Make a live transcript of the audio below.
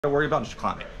Don't worry about just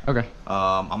climbing. Okay.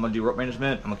 I'm gonna do rope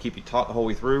management. I'm gonna keep you taut the whole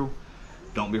way through.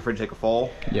 Don't be afraid to take a fall.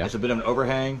 Yeah. It's a bit of an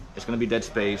overhang. It's gonna be dead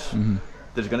space.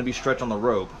 There's gonna be stretch on the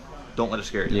rope. Don't let it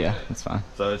scare you. Yeah, that's fine.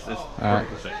 So it's right.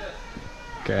 perfectly safe.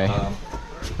 Okay.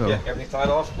 Yeah, everything's tied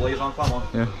off. Blaze on, climb on.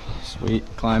 Yeah. Sweet.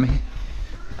 Climbing.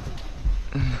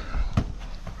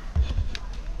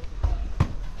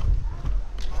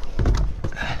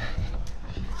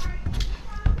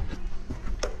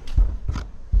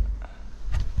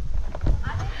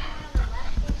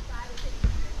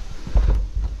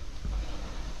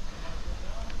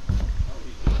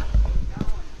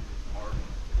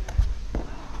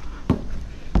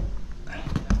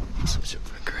 Switch up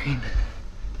for green.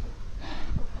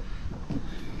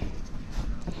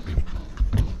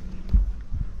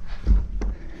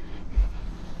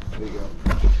 There you go.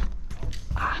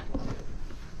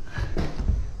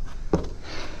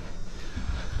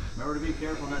 Remember to be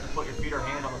careful not to put your feet or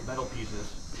hand on those metal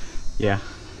pieces. Yeah.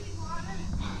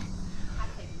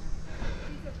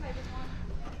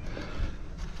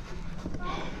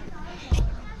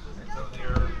 It's up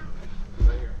there,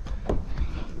 right here.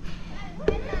 Look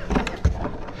at this.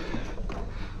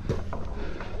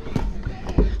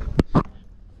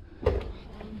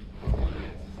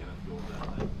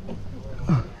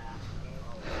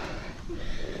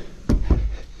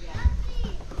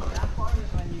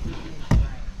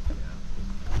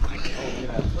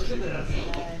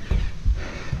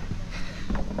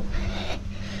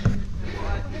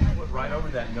 Put right over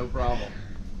that, no problem.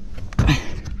 There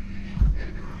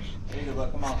you go,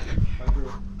 bud. Come on. Come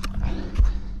through.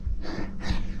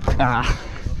 Ah.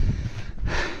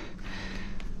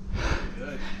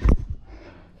 Good.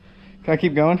 Can I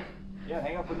keep going? Yeah,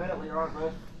 hang up a minute when you're on,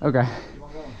 Chris. Okay. Keep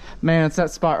on going. Man, it's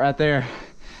that spot right there.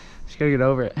 Just gotta get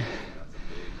over it. Any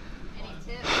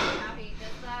tips on how he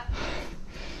does that?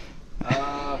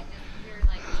 You're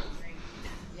like,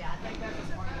 yeah, I think that's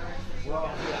just one of the Well,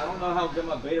 I don't know how good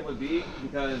my beta would be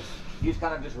because he's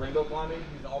kind of just rainbow climbing.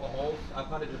 He's all the holes. I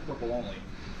kind of just purple only.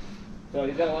 So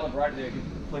he's got a lot of variety there. You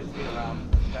can place his feet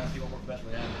around, kind of see what works best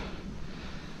for him.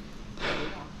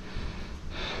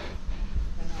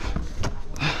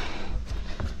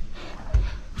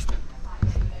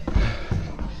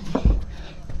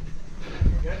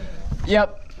 Good?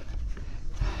 Yep.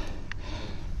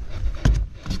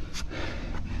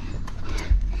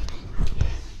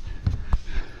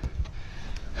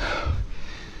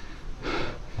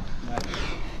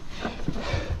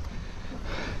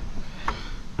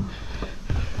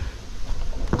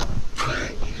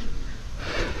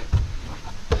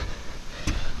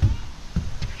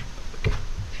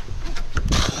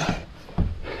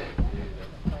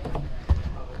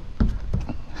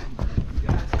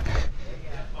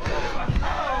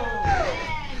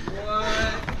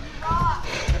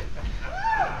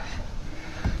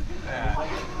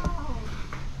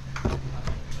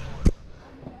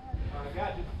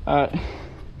 Alright.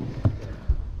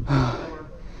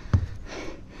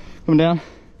 Coming down?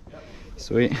 Yep.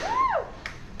 Sweet.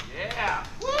 Yeah!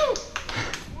 Woo!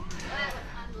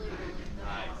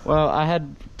 Well, I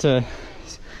had to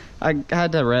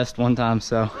rest one time,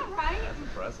 so. Right? That's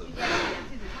impressive. You gotta get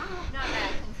to the top. Not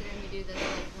bad considering you do this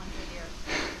like once a year.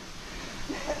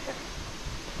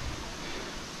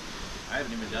 I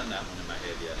haven't even done that one in my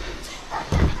head yet.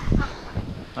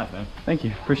 Nice, man. Thank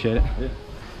you. Appreciate it. Yeah.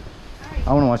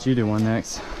 I want to watch you do one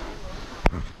next.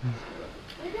 We're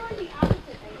doing the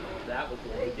opposite. That was the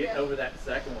one. Getting over that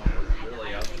second one.